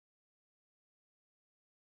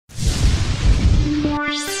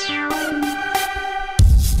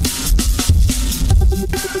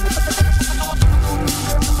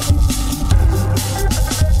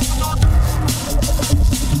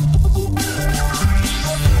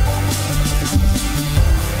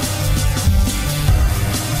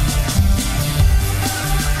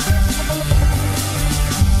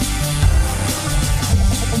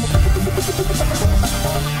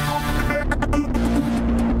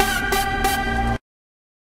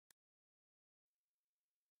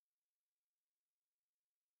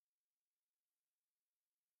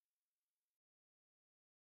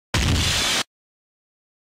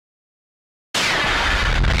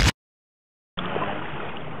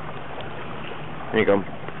There you go.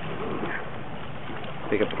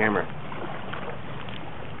 Pick up the camera.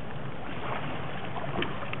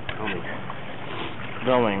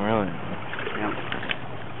 Filming, really? Yep.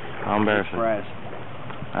 How embarrassing. Surprise.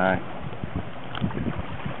 Alright.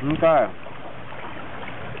 Okay.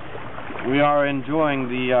 We are enjoying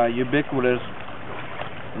the ubiquitous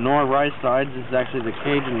nor rice sides. This is actually the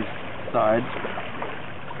Cajun sides.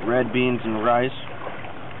 Red beans and rice.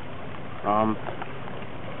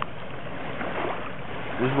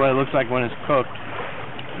 This is what it looks like when it's cooked.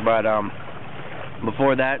 But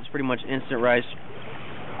before that, it's pretty much instant rice,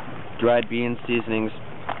 dried beans, seasonings,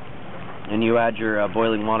 and you add your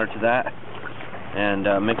boiling water to that, and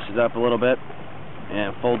mix it up a little bit,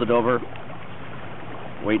 and fold it over.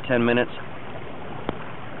 Wait 10 minutes,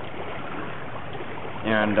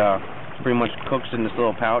 and pretty much cooks in this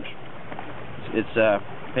little pouch. It's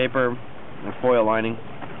paper and foil lining,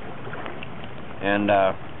 and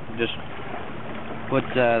just put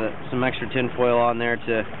some extra tin foil on there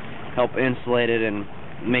to help insulate it and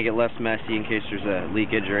make it less messy in case there's a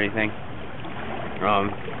leakage or anything.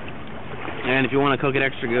 And if you want to cook it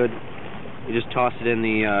extra good, you just toss it in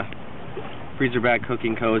the freezer bag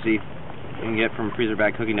cooking cozy you can get from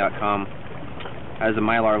freezerbagcooking.com. Has a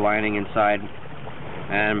mylar lining inside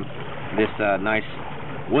and this nice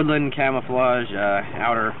woodland camouflage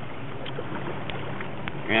outer,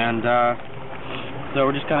 and so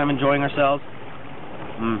we're just kind of enjoying ourselves.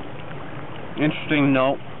 Interesting to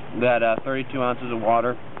note that 32 ounces of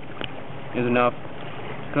water is enough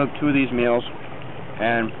to cook 2 of these meals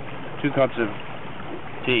and 2 cups of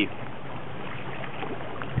tea.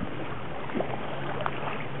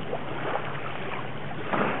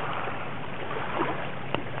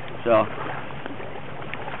 So,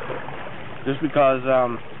 just because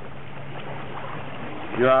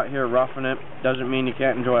you're out here roughing it doesn't mean you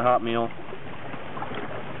can't enjoy a hot meal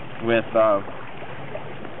with a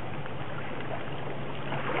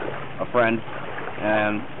friend,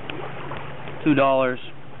 and $2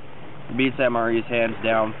 beats MREs hands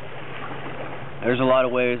down. There's a lot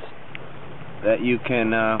of ways that you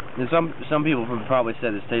can, and some people would probably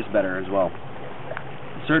say this tastes better as well.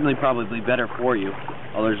 It's certainly probably better for you,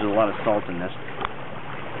 although there's a lot of salt in this.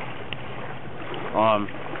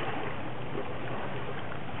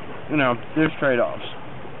 You know, there's trade-offs.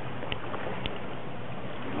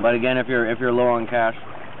 But again, if you're low on cash,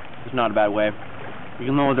 it's not a bad way. You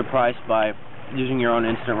can lower the price by using your own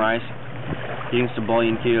instant rice, getting some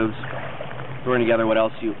bouillon cubes, throwing together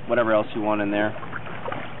whatever else you want in there,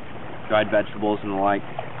 dried vegetables and the like.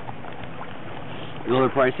 You lower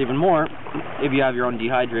the price even more if you have your own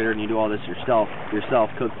dehydrator and you do all this yourself.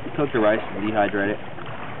 Cook the rice and dehydrate it.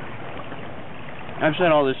 I've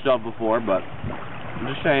said all this stuff before, but I'm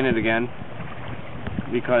just saying it again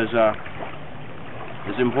because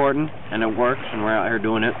it's important and it works, and we're out here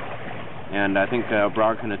doing it. And I think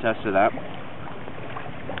Brog can attest to that.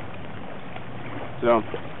 So,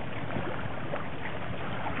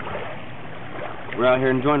 we're out here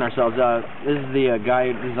enjoying ourselves. This is the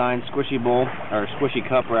guy designed squishy bowl, or squishy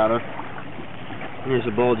cup rather. Here's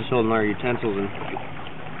a bowl just holding our utensils and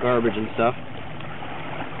garbage and stuff.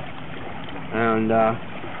 And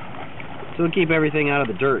so to keep everything out of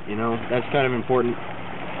the dirt, you know, that's kind of important.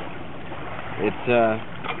 It's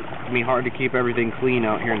can be hard to keep everything clean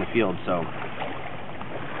out here in the field, so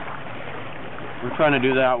we're trying to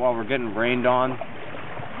do that while we're getting rained on.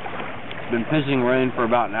 It's been pissing rain for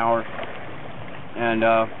about an hour, and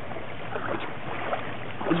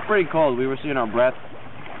it's pretty cold. We were seeing our breath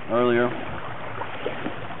earlier.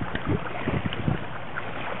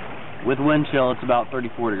 With wind chill, it's about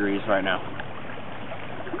 34 degrees right now.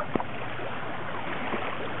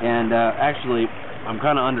 And actually, I'm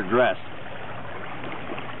kind of underdressed.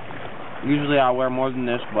 Usually I wear more than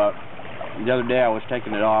this, but the other day I was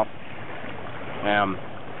taking it off and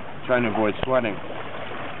trying to avoid sweating.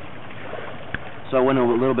 So I went a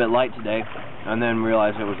little bit light today and then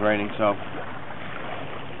realized it was raining, so.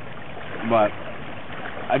 But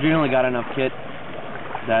I generally got enough kit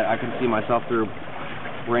that I can see myself through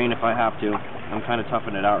rain if I have to. I'm kind of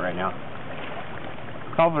toughing it out right now.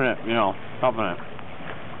 Confident, you know, confident.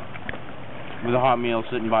 With a hot meal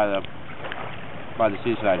sitting by the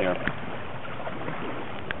seaside here.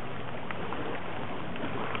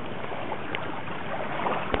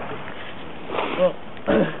 Well,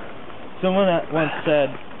 someone once said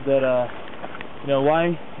that, you know,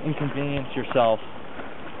 why inconvenience yourself?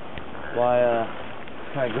 Why,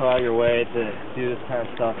 kind of go out of your way to do this kind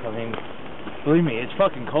of stuff? I mean, believe me, it's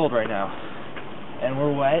fucking cold right now. And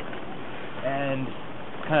we're wet, and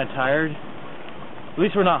kind of tired. At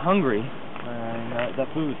least we're not hungry. That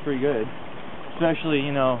food was pretty good. Especially,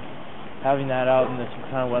 you know, having that out in this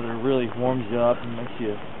kind of weather really warms you up and makes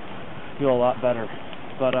you feel a lot better.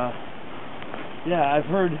 But yeah, I've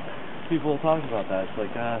heard people talk about that. It's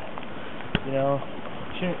like, you know,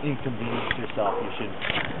 you shouldn't inconvenience yourself. You should,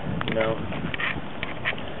 you know,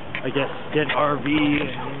 I guess get an RV and,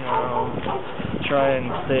 you know, try and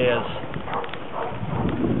stay as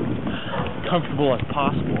comfortable as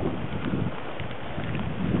possible.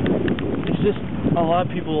 It's just a lot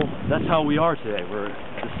of people, that's how we are today. The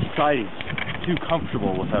society's too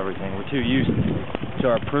comfortable with everything. We're too used to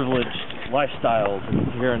our privileged lifestyles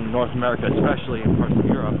here in North America, especially in parts of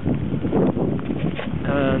Europe.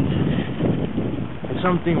 And if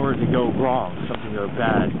something were to go wrong, something go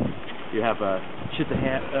bad, you have a shit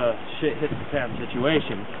hits the fan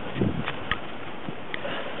situation,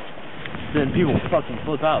 then people fucking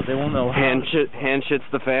flip out. They won't know how. Hand shits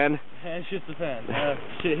the fan. Hand shits the fan.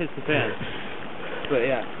 Shit hits the fan. But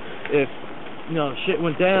yeah, if, you know, shit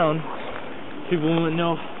went down, people wouldn't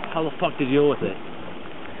know how the fuck to deal with it.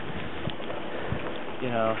 You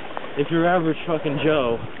know, if your average fucking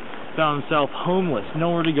Joe found himself homeless,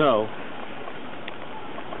 nowhere to go,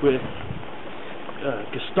 with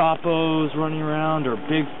Gestapos running around, or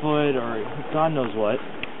Bigfoot, or God knows what,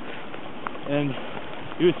 and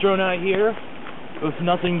he was thrown out here with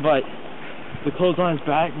nothing but the clothes on his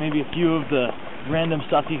back, maybe a few of the random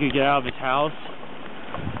stuff he could get out of his house,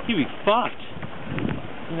 he'd be fucked.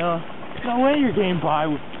 You know, no way you're getting by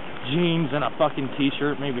with jeans and a fucking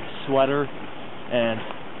t-shirt, maybe a sweater, and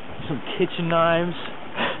some kitchen knives.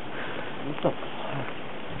 What the fuck?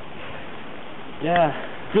 Yeah,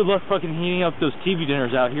 good luck fucking heating up those TV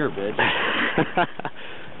dinners out here, bitch.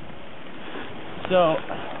 So,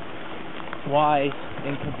 why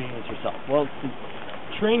inconvenience yourself? Well,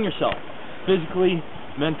 train yourself physically,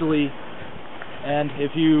 mentally, and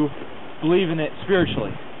if you believe in it,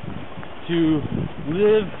 spiritually, to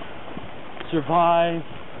live, survive,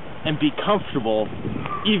 and be comfortable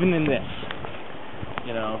even in this.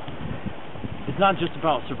 You know, it's not just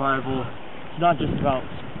about survival, it's not just about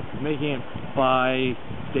making it by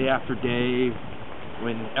day after day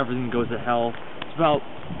when everything goes to hell. It's about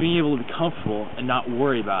being able to be comfortable and not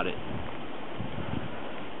worry about it.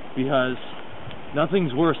 Because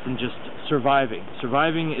nothing's worse than just surviving.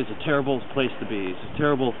 Surviving is a terrible place to be. It's a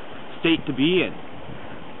terrible state to be in.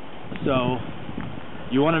 So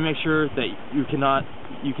you want to make sure that you can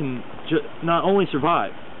not only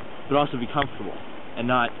survive, but also be comfortable and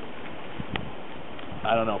not,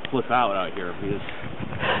 I don't know, flip out here, because,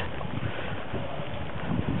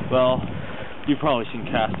 well, you've probably seen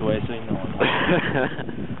Castaway, so you know what I'm talking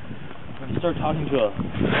about. When you start talking to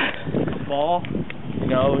a ball, you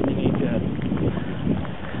know, you need to get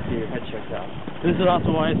your head checked out. This is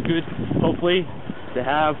also why it's good, hopefully, to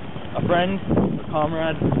have a friend, a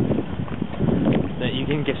comrade, that you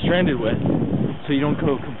can get stranded with, so you don't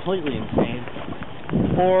go completely insane,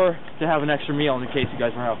 or to have an extra meal in case you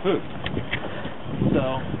guys run out of food.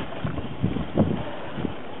 So,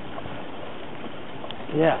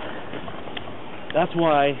 yeah, that's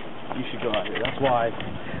why you should go out here. That's why,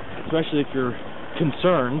 especially if you're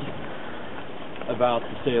concerned about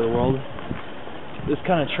the state of the world, this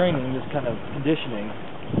kind of training, this kind of conditioning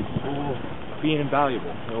will be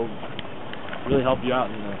invaluable. It will really help you out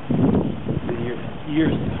in the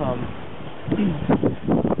years to come.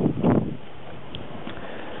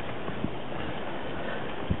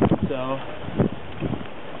 So,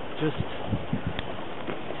 just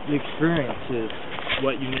the experience is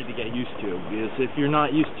what you need to get used to, because if you're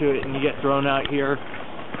not used to it and you get thrown out here,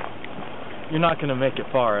 you're not going to make it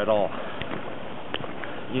far at all.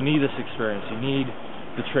 You need this experience, you need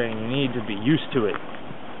the training, you need to be used to it.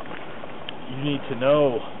 You need to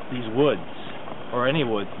know these woods, or any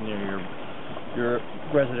woods near your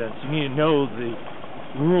residence. You need to know the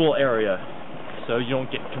rural area so you don't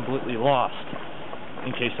get completely lost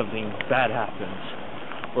in case something bad happens,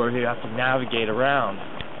 or you have to navigate around,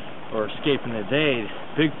 or escape and evade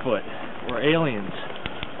Bigfoot or aliens.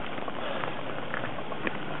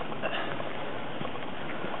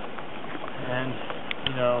 And,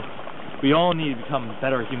 you know, we all need to become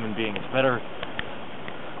better human beings, better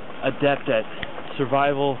adept at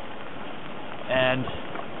survival and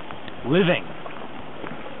living.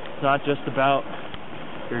 It's not just about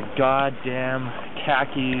your goddamn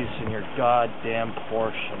khakis and your goddamn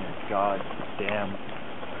Porsche and your goddamn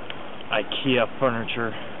IKEA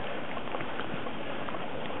furniture.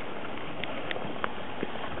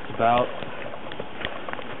 It's about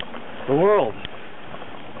the world.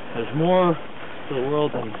 There's more to the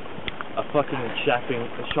world than a fucking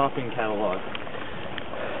shopping catalog.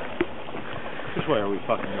 Which way are we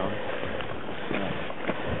fucking going?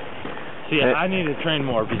 See, I need to train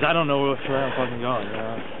more because I don't know which way I'm fucking going, you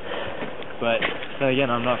know. But then again,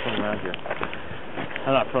 I'm not from around here.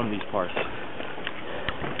 I'm not from these parts.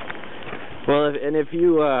 Well, if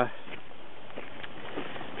you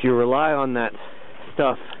rely on that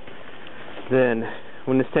stuff, then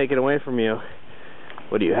when it's taken away from you,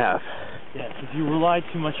 what do you have? Yeah, if you rely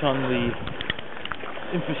too much on the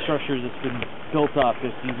infrastructure that's been built up,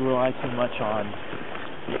 if you rely too much on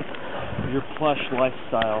your plush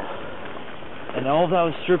lifestyle, and all of that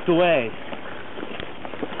was stripped away,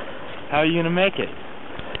 how are you gonna make it?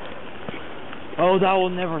 Oh, that will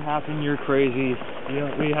never happen, you're crazy.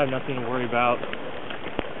 We have nothing to worry about.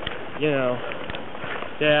 You know,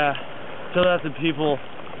 yeah, tell that to people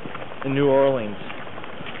in New Orleans.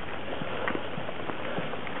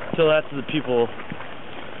 Tell that to the people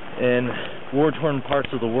in war-torn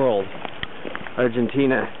parts of the world.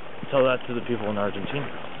 Argentina. Tell that to the people in Argentina.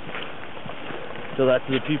 Tell that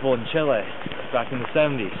to the people in Chile back in the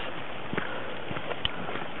 70s.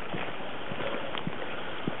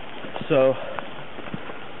 So,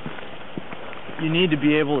 you need to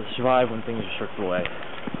be able to survive when things are stripped away.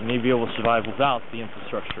 You need to be able to survive without the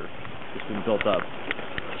infrastructure that's been built up.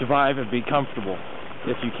 Survive and be comfortable,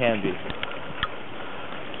 if you can be.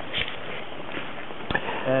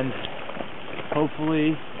 And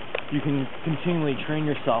hopefully you can continually train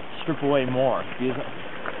yourself to strip away more. Because,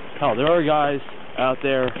 hell, there are guys out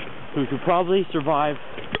there who could probably survive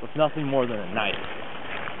with nothing more than a knife.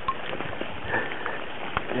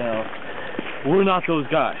 You know, we're not those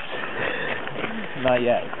guys. Not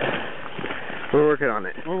yet. We're working on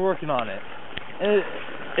it. We're working on it. And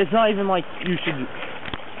it's not even like you should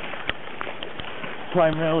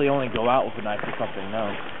primarily only go out with a knife or something,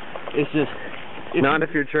 no. It's just... Not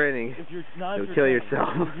if you're training. If you're not, you'll kill yourself.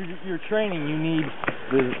 If you're training, you need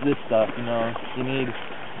this stuff, you know. You need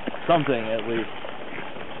something at least.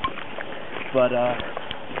 But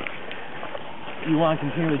you want to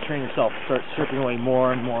continually train yourself, start stripping away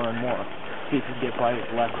more and more and more, so you can get by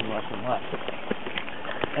with less and less and less.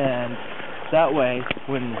 And that way,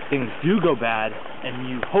 when things do go bad, and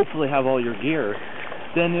you hopefully have all your gear,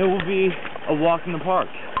 then it will be a walk in the park.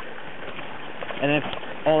 And if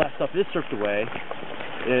all that stuff is stripped away,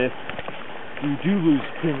 if you do lose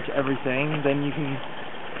pretty much everything, then you can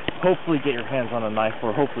hopefully get your hands on a knife,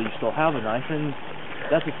 or hopefully you still have a knife, and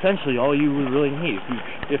that's essentially all you would really need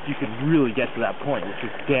if you could really get to that point, which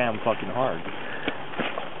is damn fucking hard.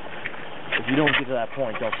 If you don't get to that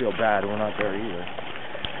point, don't feel bad, we're not there either.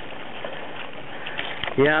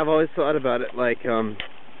 Yeah, I've always thought about it, like,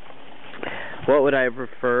 what would I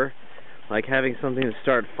prefer? Like having something to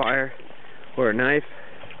start fire, or a knife?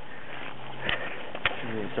 You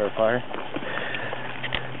can start a fire?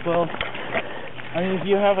 Well, I mean, if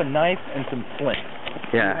you have a knife and some flint,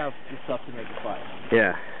 yeah, you have the stuff to make a fire.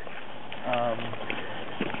 Yeah.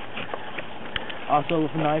 Also,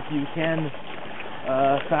 with a knife, you can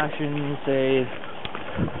fashion, say,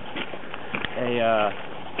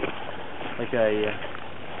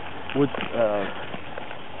 wood,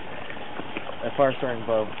 a fire-starting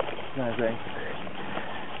bow kind of thing.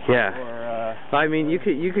 Yeah. Or, I mean, you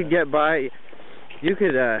could get by. You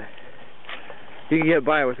could get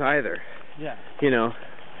by with either. Yeah. You know,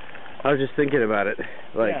 I was just thinking about it,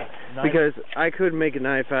 like, yeah, because I could make a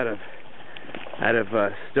knife out of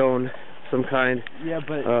stone, some kind. Yeah,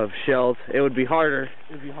 but of shells. It would be harder.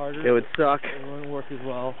 It would be harder. It would suck. It wouldn't work as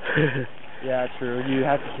well. Yeah, true. You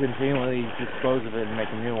have to continually dispose of it and make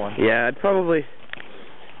a new one. Yeah, I'd probably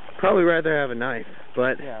rather have a knife,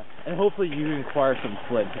 but yeah, and hopefully you acquire some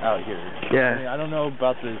flint out here. Yeah. I mean, I don't know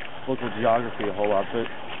about the local geography a whole lot, but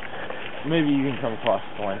maybe you can come across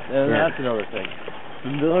flint. And yeah, that's another thing.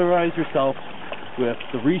 Familiarize yourself with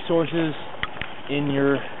the resources in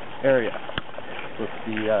your area, with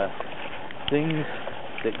the things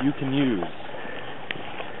that you can use.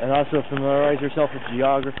 And also familiarize yourself with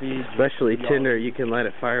geography. Especially tinder, you can light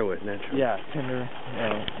a fire with naturally. Yeah, tinder.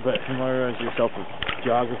 But familiarize yourself with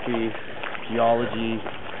geography, geology,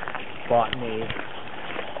 botany,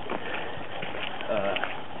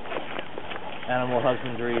 animal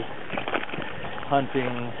husbandry,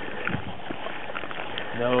 hunting.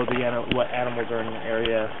 Know what animals are in the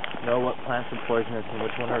area. Know what plants are poisonous and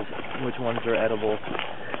which ones are edible.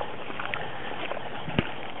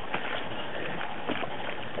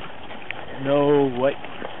 Know what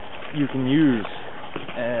you can use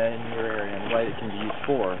in your area and what it can be used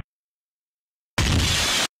for.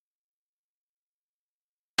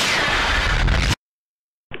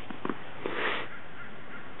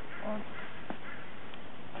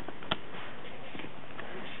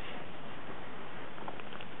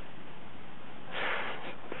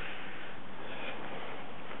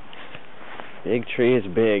 Big tree is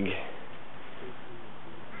big.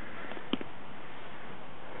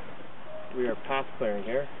 We are path clearing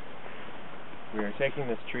here. We are taking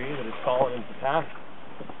this tree that has fallen into the path,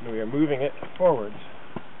 and we are moving it forwards,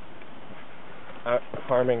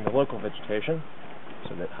 harming the local vegetation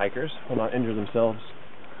so that hikers will not injure themselves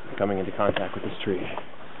coming into contact with this tree.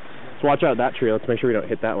 Let's watch out that tree. Let's make sure we don't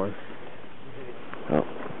hit that one. Oh,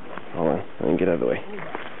 hold on. Let me get out of the way.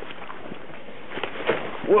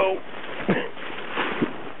 Whoa!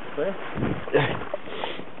 Clear?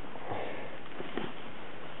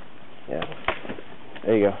 Yeah.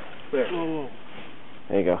 There you go. Clear. Whoa.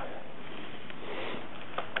 There you go.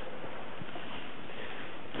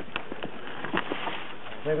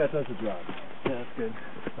 I think that does the job. Yeah, that's good.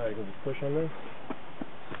 Alright, can we just push on this?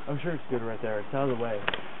 I'm sure it's good right there. It's out of the way.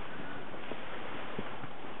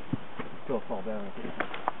 Still fall down. I think.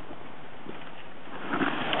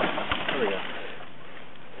 There we go.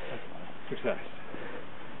 Success.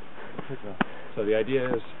 So the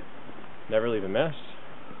idea is never leave a mess,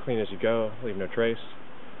 clean as you go, leave no trace,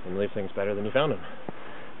 and leave things better than you found them.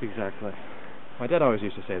 Exactly. My dad always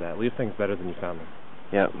used to say that, leave things better than you found them.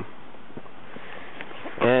 Yep.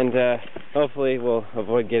 And hopefully we'll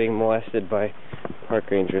avoid getting molested by park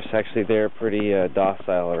rangers. Actually, they're pretty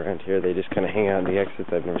docile around here. They just kind of hang out in the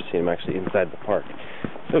exits. I've never seen them actually inside the park.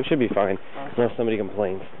 So it should be fine, unless somebody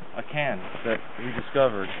complains. A can that we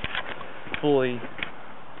discovered fully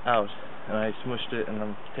out, and I smushed it, and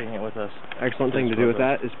I'm taking it with us. Excellent thing to do with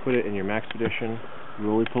that is put it in your Maxpedition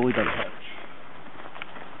roly-poly dump pouch.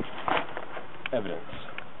 Evidence.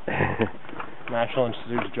 National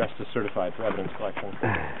Institute of Justice certified for evidence collection.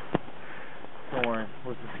 Don't worry,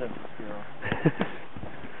 where's the Census Bureau?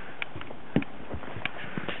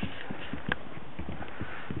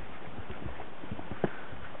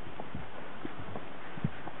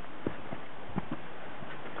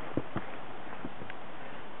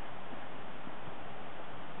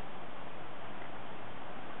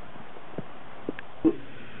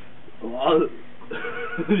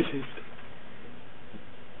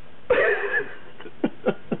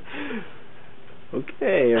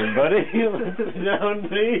 Okay, everybody, let's sit down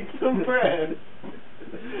to eat some bread.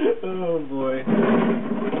 Oh boy.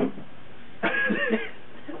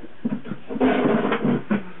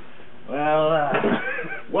 Well,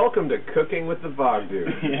 Welcome to Cooking with the Bogdu.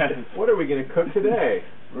 yes. What are we going to cook today?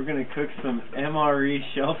 We're going to cook some MRE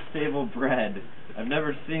shelf-stable bread. I've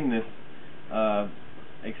never seen this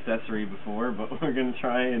accessory before, but we're going to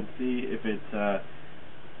try and see if it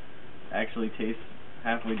actually tastes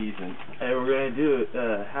halfway decent. And we're going to do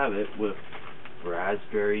have it with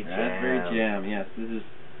raspberry jam. Raspberry jam, yes. This is...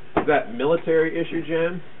 Is that military issue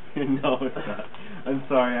jam? No, it's not. I'm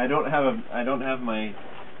sorry. I don't have my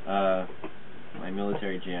my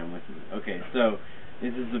military jam with me. Okay, so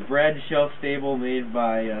this is the bread shelf stable made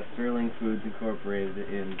by Sterling Foods Incorporated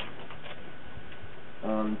in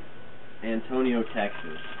Antonio,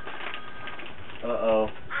 Texas. Uh-oh.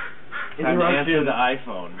 Time to answer the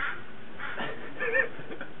iPhone.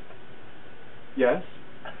 Yes?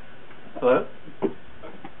 Hello?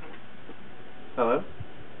 Hello?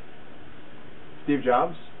 Steve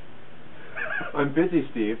Jobs? I'm busy,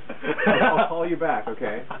 Steve. I'll call you back,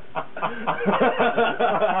 okay?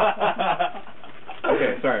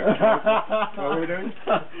 Okay, sorry. What were we doing?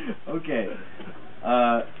 Okay.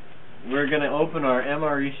 We're going to open our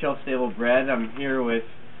MRE shelf-stable bread. I'm here with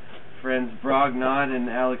friends BrogNought and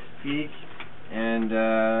LXPK, and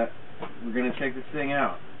we're going to check this thing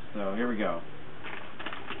out. So, here we go.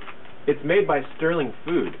 It's made by Sterling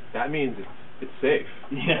Food. That means it's safe.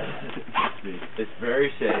 Yes. It's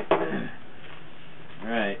very safe.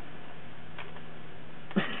 Alright.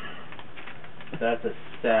 That's a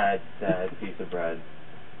sad, sad piece of bread.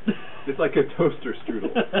 It's like a toaster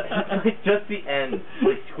strudel. Like just the end,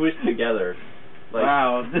 like squished together. Like,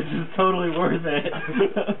 wow, this is totally worth it.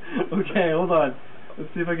 Okay, hold on.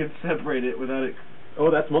 Let's see if I can separate it without it. Oh,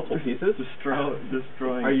 that's multiple pieces?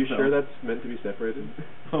 Destroying. Are you itself. sure that's meant to be separated?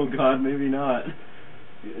 Oh God, maybe not.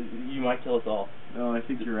 you might kill us all. No, I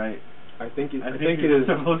think you're right. I think it you're is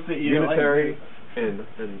supposed to eat unitary it like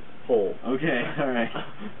and whole. Okay, alright.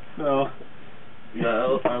 So,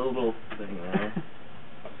 our little thing there.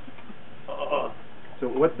 So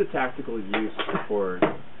what's the tactical use for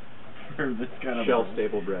this kind of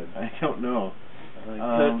shelf-stable bread? I don't know.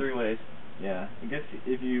 Cut it 3 ways. Yeah, I guess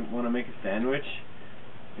if you want to make a sandwich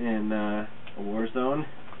in a war zone,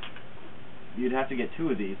 you'd have to get 2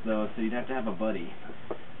 of these, though, so you'd have to have a buddy.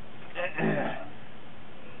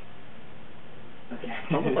 Okay.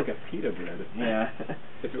 Almost like a pita bread. Yeah.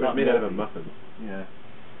 If it was made out of a muffin. Yeah.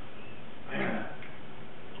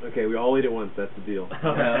 Okay, we all eat at once, that's the deal.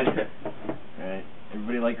 Yeah.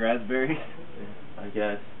 like raspberries? I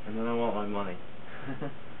guess. And then I want my money.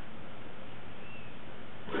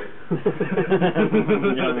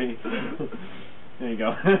 Yummy. There you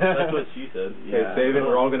go. That's what she said. Okay, Yeah. save it.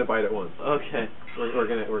 We're all gonna bite at once. Okay. We're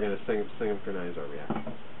gonna synchronize our reactions.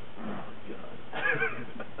 Oh, God.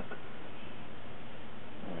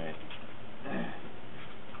 Alright.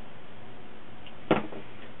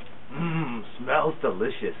 Smells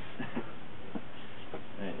delicious.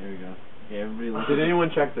 Alright, here we go. Okay, everybody look. Did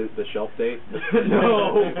anyone check the shelf date?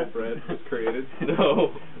 No. The bread was created.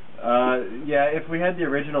 No. Yeah, if we had the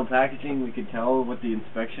original packaging, we could tell what the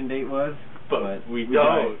inspection date was. But we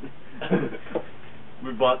don't.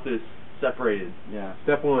 We bought this separated. Yeah.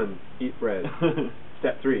 Step 1, eat bread.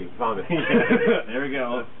 Step 3, vomit. There we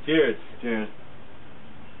go. Cheers. Cheers.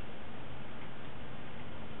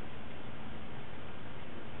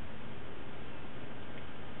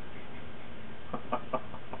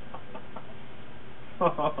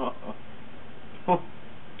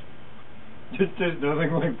 Just tastes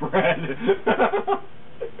nothing like bread.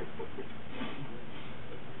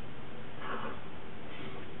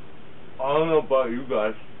 I don't know about you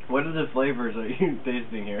guys. What are the flavors are you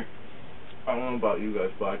tasting here? I don't know about you guys,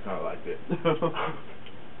 but I kind of like it.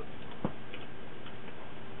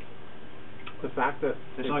 The fact that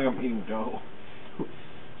It's like I'm eating dough.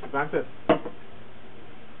 the fact that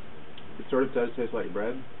it sort of does taste like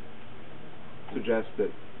bread suggests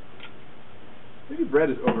that maybe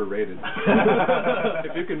bread is overrated.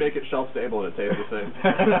 If you can make it shelf stable and it tastes the same.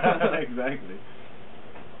 Exactly.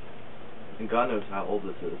 And God knows how old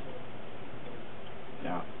this is.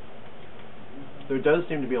 Yeah. There does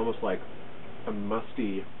seem to be almost like a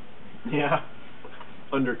musty Yeah.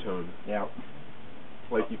 undertone. Yeah.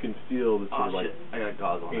 Like you can feel the sort of like shit. I got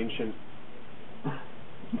gauze on. ancient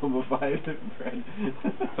Mummified bread.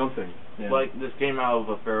 something. Yeah. Like this came out of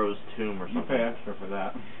a pharaoh's tomb or You something. pay extra for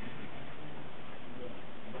that.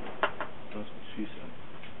 That's what she said.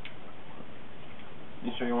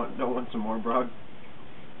 You sure you don't want some more, Brog?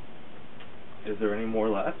 Is there any more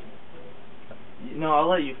left? No, I'll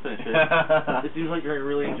let you finish it. It seems like you're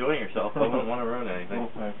really enjoying yourself. I wouldn't want to ruin anything.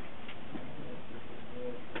 Okay.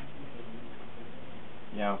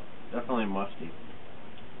 Yeah, definitely musty.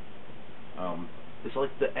 It's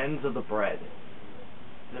like the ends of the bread.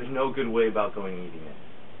 There's no good way about going and eating it.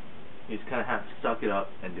 You just kind of have to suck it up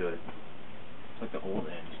and do it. It's like the old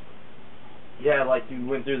ends. Yeah, like you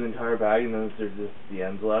went through the entire bag and then there's just the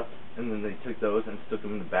ends left, and then they took those and stuck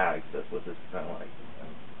them in the bags. That's what this is kind of like.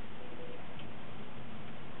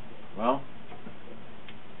 Well,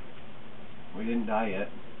 we didn't die yet.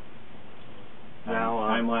 Now,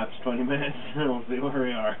 time lapse 20 minutes. We'll see where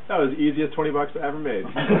we are. That was the easiest $20 I ever made.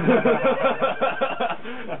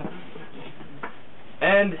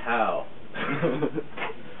 And how?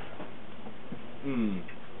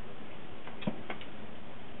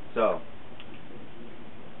 So,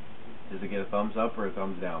 does it get a thumbs up or a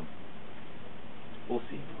thumbs down? we'll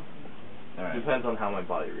see. All right. Depends on how my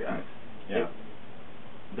body reacts. Yeah.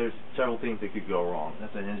 There's several things that could go wrong.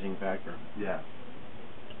 That's a hinging factor. Yeah.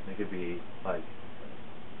 It could be, like,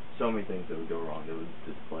 so many things that would go wrong. It would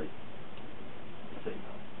just, like, say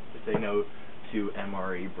no. Say no to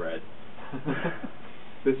MRE bread.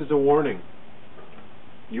 This is a warning.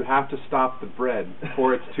 You have to stop the bread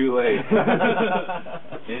before it's too late.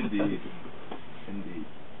 Indeed. Indeed.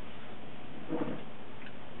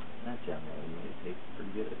 That generally really tastes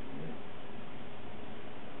pretty good. Yeah.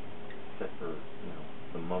 Except for, you know,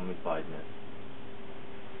 the mummifiedness.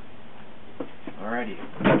 Alrighty.